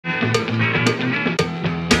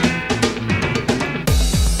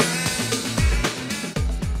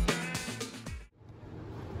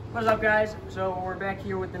up, guys? So we're back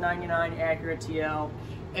here with the 99 Acura TL.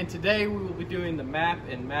 And today we will be doing the MAP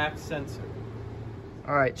and MAP sensor.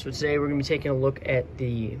 Alright, so today we're going to be taking a look at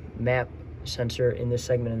the MAP sensor in this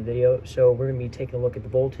segment of the video. So we're going to be taking a look at the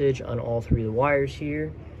voltage on all three of the wires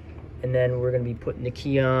here. And then we're going to be putting the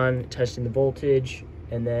key on, testing the voltage,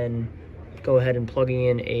 and then go ahead and plugging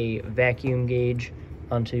in a vacuum gauge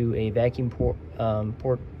onto a vacuum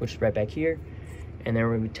port, which is right back here. And then we're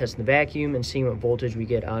going to be testing the vacuum and seeing what voltage we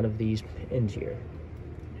get out of these pins here.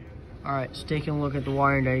 Alright, so taking a look at the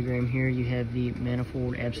wiring diagram here, you have the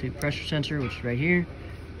manifold absolute pressure sensor, which is right here.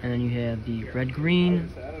 And then you have the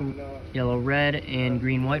red-green, yellow-red, and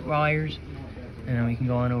green-white wires. And then we can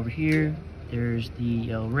go on over here. There's the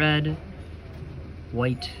yellow-red,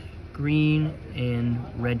 white-green, and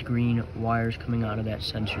red-green wires coming out of that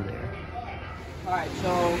sensor there. Alright, so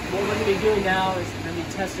what we're going to be doing now is we're going to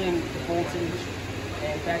be testing the voltage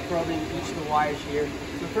and back probing each of the wires here.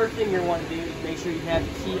 So the first thing you're want to do is make sure you have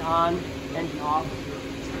the key on and off.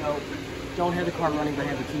 So don't have the car running, but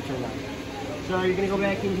have the key turned on. So you're gonna go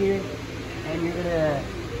back in here and you're gonna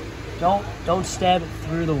don't stab it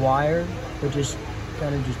through the wire, but just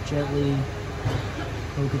kind of just gently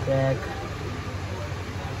poke it back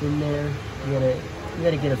in there. You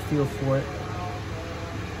gotta get a feel for it.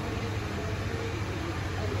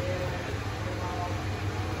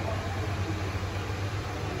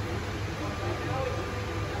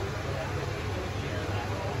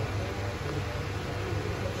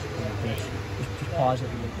 Just pause it.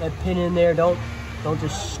 That pin in there, don't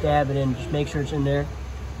just stab it in, just make sure it's in there.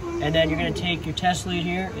 And then you're gonna take your test lead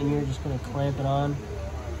here and you're just gonna clamp it on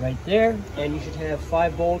right there, and you should have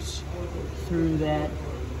 5 bolts through that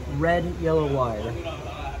red yellow wire.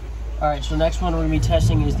 Alright, so next one we're gonna be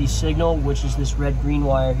testing is the signal, which is this red green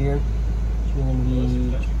wire here. So you're gonna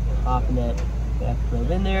be popping that back probe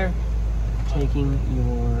in there, taking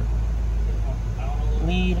your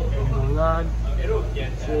lead and going on,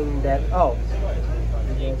 seeing that,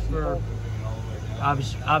 for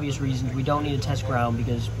obvious reasons, we don't need to test ground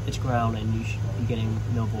because it's ground and you should be getting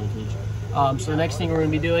no voltage. So the next thing we're going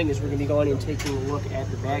to be doing is we're going to be going and taking a look at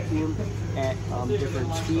the vacuum at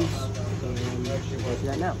different speeds, and we'll go through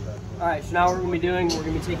that now. Alright, so now what we're going to be doing, we're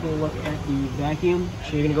going to be taking a look at the vacuum.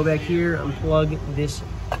 So you're going to go back here, unplug this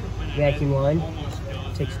vacuum line.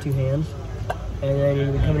 It takes 2 hands. And then you're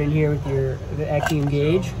going to be coming in here with your vacuum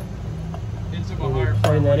gauge.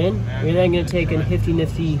 Putting that in. You're then going to take a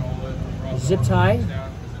nifty zip tie,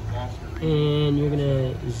 and you're going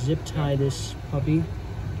to zip tie this puppy.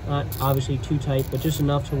 Not obviously too tight, but just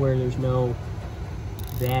enough to where there's no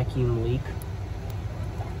vacuum leak.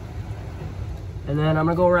 And then I'm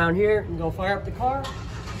going to go around here and go fire up the car.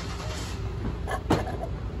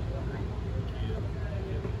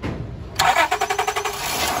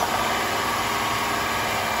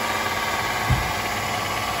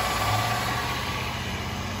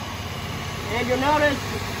 And you'll notice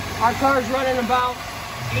our car is running about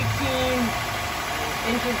 18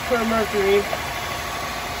 inches per mercury.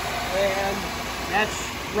 And that's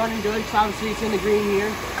running good, so obviously it's in the green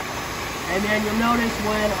here. And then you'll notice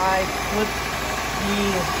when I flip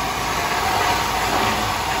the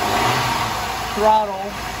throttle,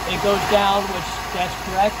 it goes down, which that's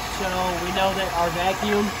correct. So we know that our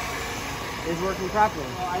vacuum is working properly.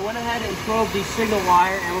 So I went ahead and probed the signal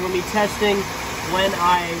wire, and we're going to be testing when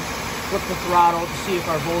I flip the throttle to see if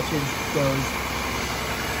our voltage goes.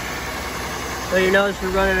 So you notice we're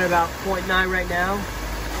running at about 0.9 right now.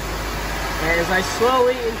 And as I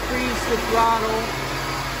slowly increase the throttle,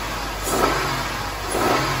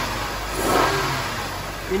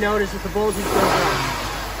 you notice that the voltage goes up.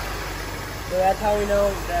 So that's how we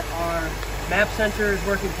know that our MAP sensor is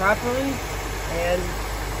working properly. And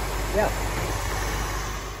yeah.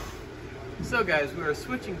 So guys, we are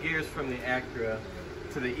switching gears from the Acura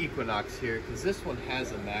to the Equinox here, because this one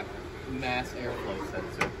has a MAP mass airflow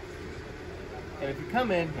sensor. And if you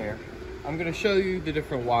come in here, I'm going to show you the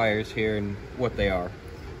different wires here and what they are.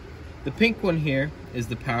 The pink one here is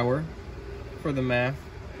the power for the MAP,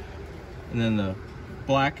 and then the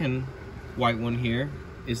black and white one here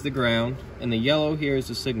is the ground, and the yellow here is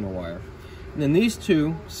the signal wire. And then these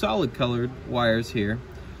two solid colored wires here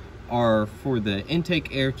are for the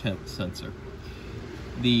intake air temp sensor.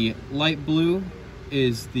 The light blue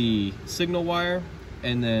is the signal wire,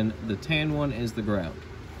 and then the tan one is the ground.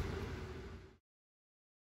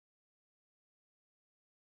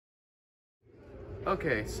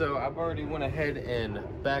 Okay, so I've already went ahead and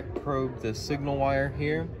back probed the signal wire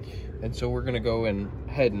here, and so we're gonna go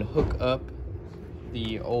ahead and hook up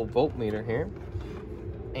the old voltmeter here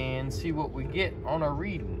and see what we get on our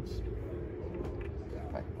readings.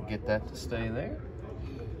 If I can get that to stay there.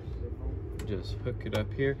 just hook it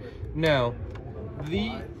up here. Now,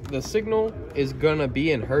 the signal is gonna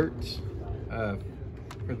be in hertz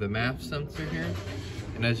for the MAF sensor here.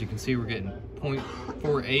 And as you can see, we're getting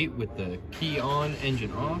 0.48 with the key on,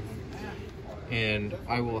 engine off. And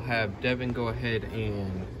I will have Devin go ahead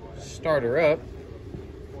and start her up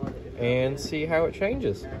and see how it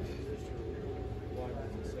changes.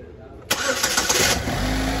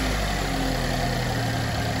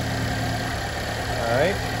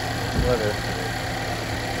 Alright, let her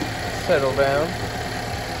settle down.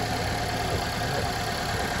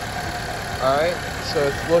 Alright, so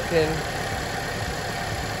it's looking,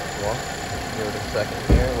 well, give it a second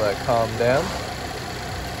here, let it calm down.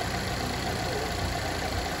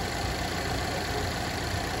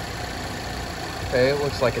 Okay, it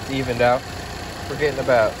looks like it's evened out. We're getting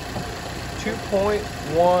about 2.1,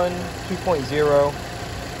 2.0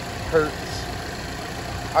 hertz.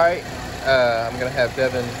 Alright, I'm gonna have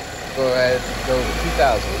Devin go ahead and go to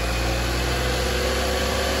 2000.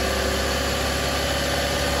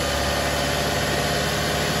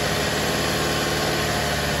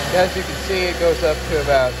 As you can see, it goes up to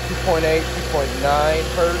about 2.8, 2.9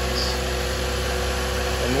 hertz.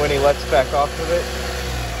 And when he lets back off of it,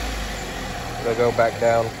 it'll go back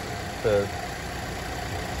down to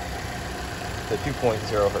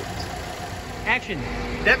 2.0 hertz. Action.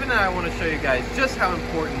 Devin and I want to show you guys just how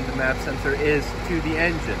important the MAP sensor is to the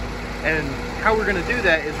engine. And how we're going to do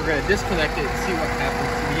that is we're going to disconnect it and see what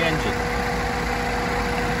happens to the engine.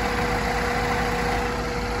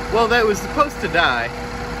 Well, that was supposed to die,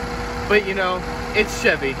 but you know, it's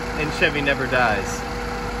Chevy, and Chevy never dies.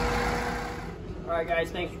 Alright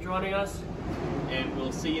guys, thanks for joining us. And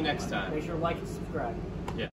we'll see you next time. Make sure to like and subscribe.